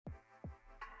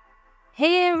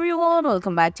Hey everyone,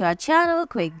 welcome back to our channel.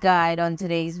 Quick guide on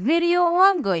today's video.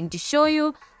 I'm going to show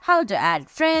you how to add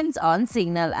friends on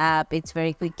Signal app. It's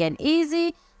very quick and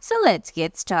easy. So let's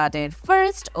get started.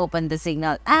 First, open the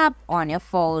Signal app on your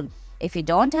phone. If you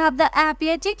don't have the app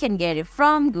yet, you can get it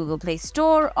from Google Play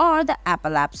Store or the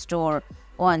Apple App Store.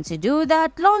 Once you do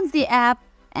that, launch the app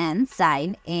and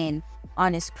sign in.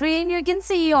 On your screen, you can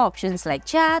see options like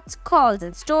chats, calls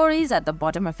and stories at the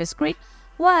bottom of your screen,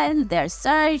 while there's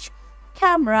search,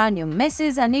 camera, new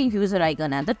message and a user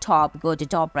icon at the top. Go to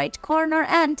top right corner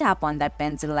and tap on that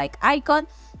pencil-like icon.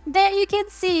 There you can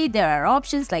see there are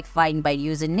options like find by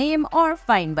username or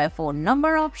find by phone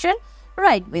number option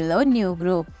right below new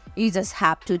group. You just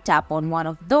have to tap on one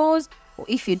of those.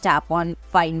 If you tap on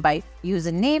find by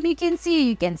username, you can see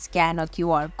you can scan a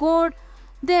QR code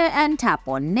there and tap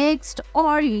on next,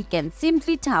 or you can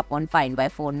simply tap on find by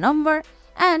phone number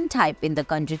and type in the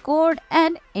country code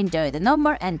and enter the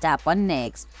number and tap on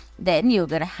next. Then you're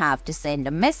gonna have to send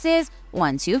a message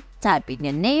once you type in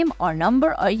your name or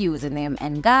number or username.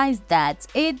 And guys, that's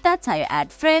it. That's how you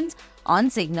add friends on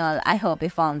Signal. I hope you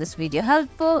found this video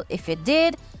helpful. If you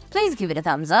did, please give it a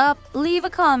thumbs up, leave a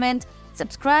comment,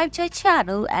 subscribe to our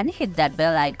channel and hit that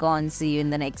bell icon. See you in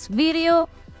the next video.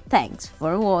 Thanks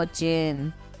for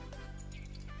watching.